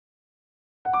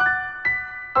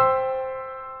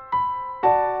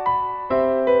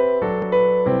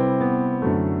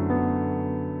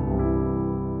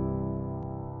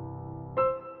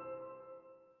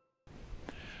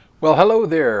Well, hello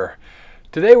there.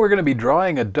 Today we're going to be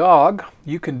drawing a dog.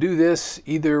 You can do this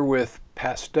either with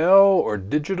pastel or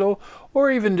digital or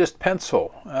even just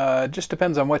pencil. It just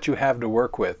depends on what you have to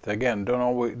work with. Again,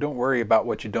 don't worry about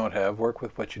what you don't have. Work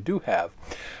with what you do have.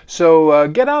 So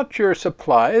get out your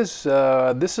supplies.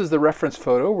 This is the reference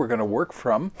photo we're going to work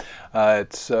from.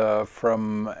 It's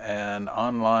from an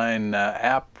online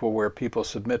app where people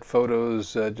submit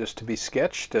photos just to be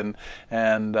sketched,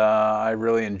 and I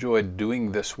really enjoyed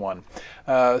doing this one.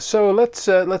 So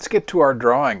let's get to our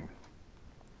drawing.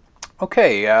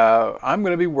 Okay, I'm going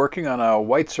to be working on a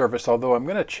white surface, although I'm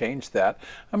going to change that.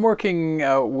 I'm working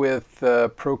with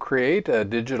Procreate, a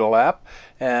digital app,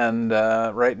 and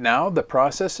right now the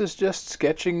process is just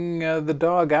sketching the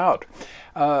dog out.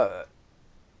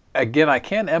 Again, I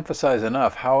can't emphasize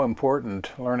enough how important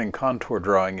learning contour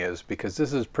drawing is, because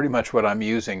this is pretty much what I'm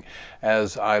using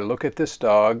as I look at this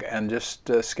dog and just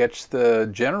sketch the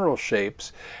general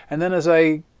shapes, and then as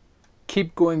I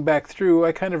keep going back through,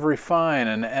 I kind of refine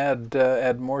and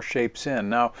add more shapes in.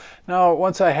 Now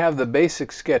once I have the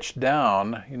basic sketch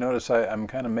down, you notice I'm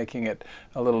kind of making it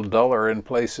a little duller in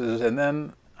places, and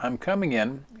then I'm coming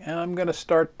in and I'm going to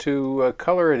start to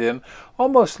color it in,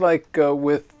 almost like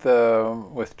with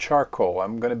charcoal.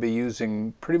 I'm going to be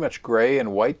using pretty much gray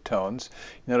and white tones.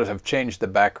 You notice I've changed the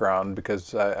background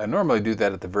because I normally do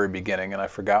that at the very beginning, and I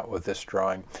forgot with this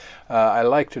drawing. I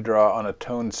like to draw on a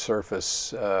toned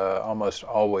surface almost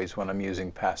always when I'm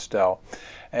using pastel.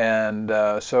 And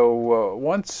so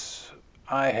once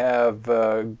I have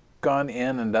gone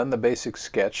in and done the basic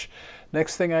sketch,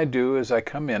 next thing I do is I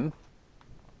come in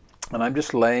and I'm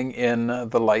just laying in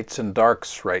the lights and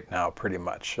darks right now, pretty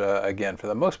much. Again, for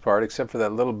the most part, except for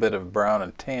that little bit of brown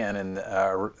and tan in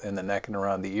the neck and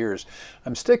around the ears,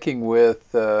 I'm sticking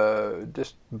with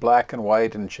just black and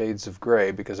white and shades of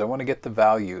gray because I want to get the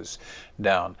values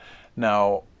down.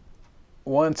 Now,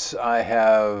 once I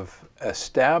have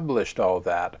established all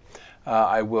that,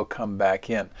 I will come back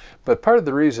in. But part of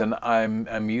the reason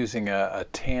I'm using a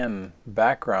tan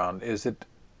background is it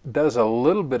does a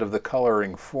little bit of the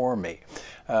coloring for me.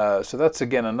 So that's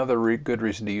again another good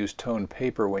reason to use toned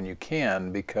paper when you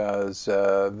can, because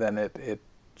then it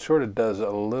sort of does a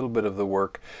little bit of the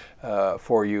work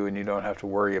for you, and you don't have to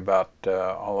worry about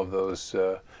all of those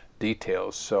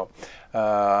details. So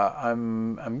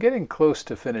I'm getting close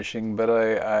to finishing, but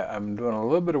I'm doing a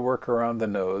little bit of work around the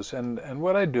nose, and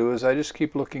what I do is I just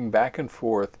keep looking back and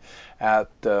forth at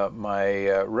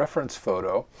my reference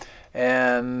photo,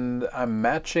 and I'm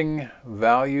matching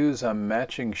values, I'm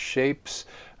matching shapes,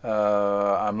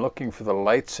 I'm looking for the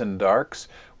lights and darks.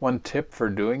 One tip for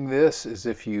doing this is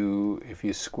if you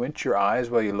squint your eyes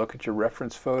while you look at your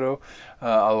reference photo,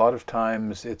 a lot of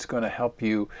times it's going to help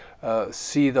you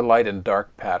see the light and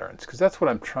dark patterns, because that's what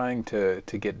I'm trying to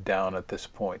get down at this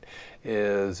point,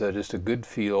 is just a good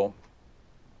feel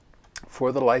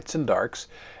for the lights and darks.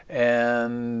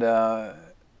 And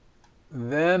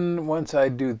then once I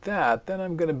do that, then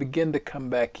I'm going to begin to come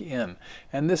back in.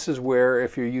 And this is where,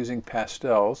 if you're using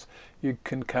pastels, you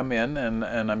can come in,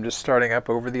 and I'm just starting up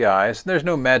over the eyes. There's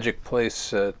no magic place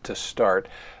to start.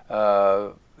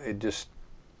 It just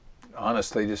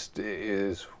honestly just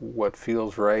is what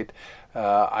feels right.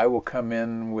 I will come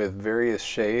in with various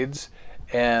shades,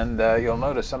 and you'll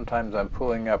notice sometimes I'm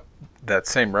pulling up that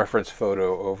same reference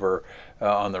photo over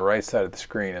on the right side of the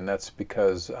screen, and that's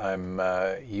because I'm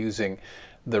using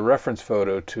the reference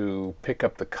photo to pick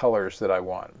up the colors that I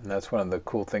want. And that's one of the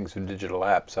cool things with digital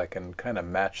apps. I can kind of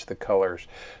match the colors.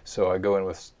 So I go in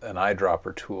with an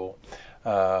eyedropper tool.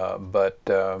 But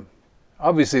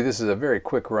obviously this is a very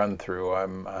quick run through.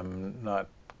 I'm not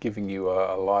giving you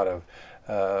a lot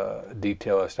of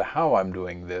detail as to how I'm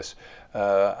doing this,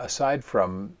 aside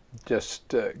from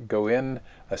just go in,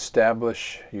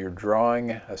 establish your drawing,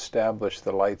 establish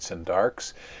the lights and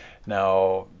darks.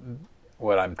 Now,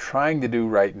 what I'm trying to do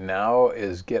right now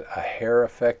is get a hair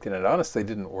effect, and it honestly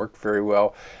didn't work very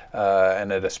well,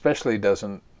 and it especially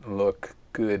doesn't look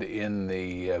good in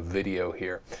the video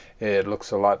here. It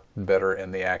looks a lot better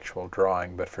in the actual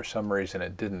drawing, but for some reason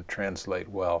it didn't translate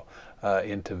well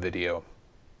into video.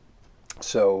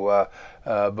 So,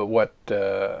 but what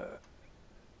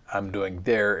I'm doing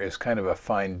there is kind of a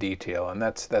fine detail, and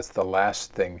that's the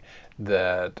last thing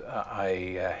that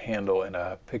I handle in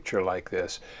a picture like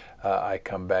this. I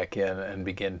come back in and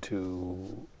begin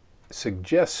to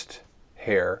suggest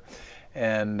hair,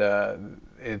 and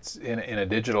it's in a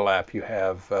digital app you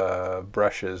have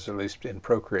brushes, at least in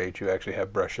Procreate you actually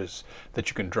have brushes that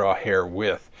you can draw hair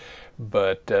with,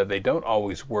 but they don't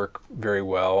always work very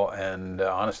well, and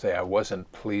honestly I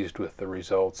wasn't pleased with the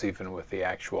results even with the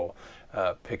actual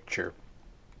picture,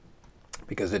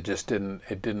 because it just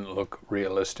didn't look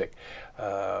realistic.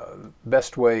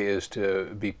 Best way is to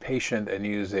be patient and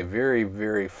use a very,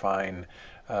 very fine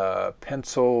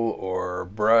pencil or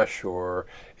brush, or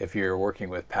if you're working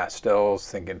with pastels,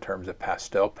 think in terms of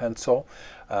pastel pencil.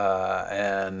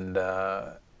 And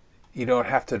you don't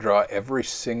have to draw every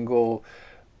single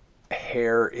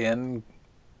hair in,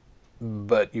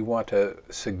 but you want to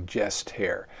suggest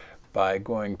hair by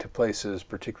going to places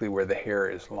particularly where the hair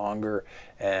is longer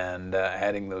and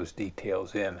adding those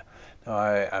details in.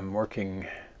 Now I'm working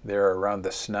there around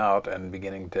the snout and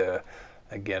beginning to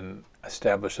again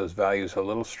establish those values a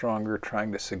little stronger,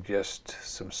 trying to suggest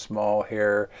some small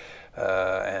hair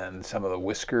and some of the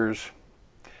whiskers.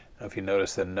 Now, if you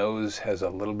notice, the nose has a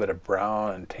little bit of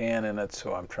brown and tan in it,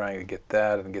 so I'm trying to get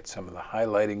that and get some of the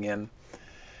highlighting in.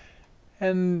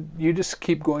 And you just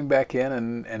keep going back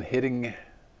in and hitting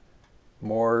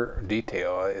more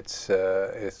detail. It's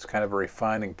kind of a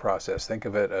refining process. Think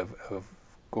of it of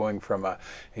going from a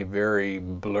very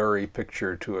blurry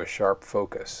picture to a sharp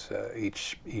focus.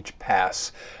 Each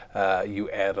pass you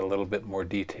add a little bit more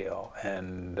detail,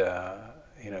 and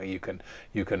you know, you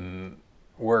can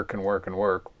work and work and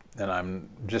work. And I'm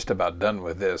just about done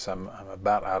with this. I'm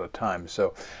about out of time,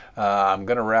 so I'm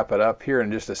going to wrap it up here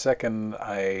in just a second.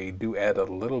 I do add a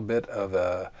little bit of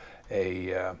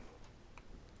a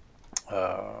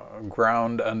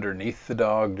ground underneath the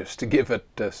dog, just to give it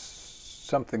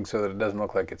something so that it doesn't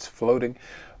look like it's floating.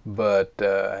 But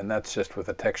and that's just with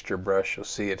a texture brush. You'll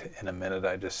see it in a minute.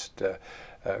 I just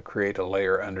create a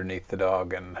layer underneath the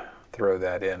dog and throw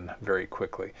that in very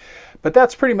quickly. But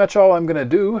that's pretty much all I'm going to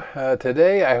do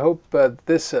today. I hope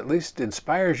this at least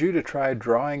inspires you to try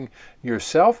drawing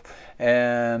yourself,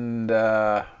 and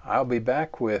I'll be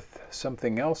back with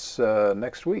something else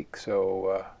next week.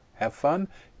 So have fun,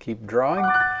 keep drawing,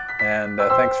 and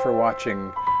thanks for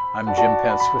watching. I'm Jim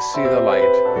Pence with See the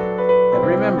Light, and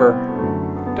remember,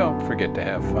 don't forget to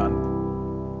have fun.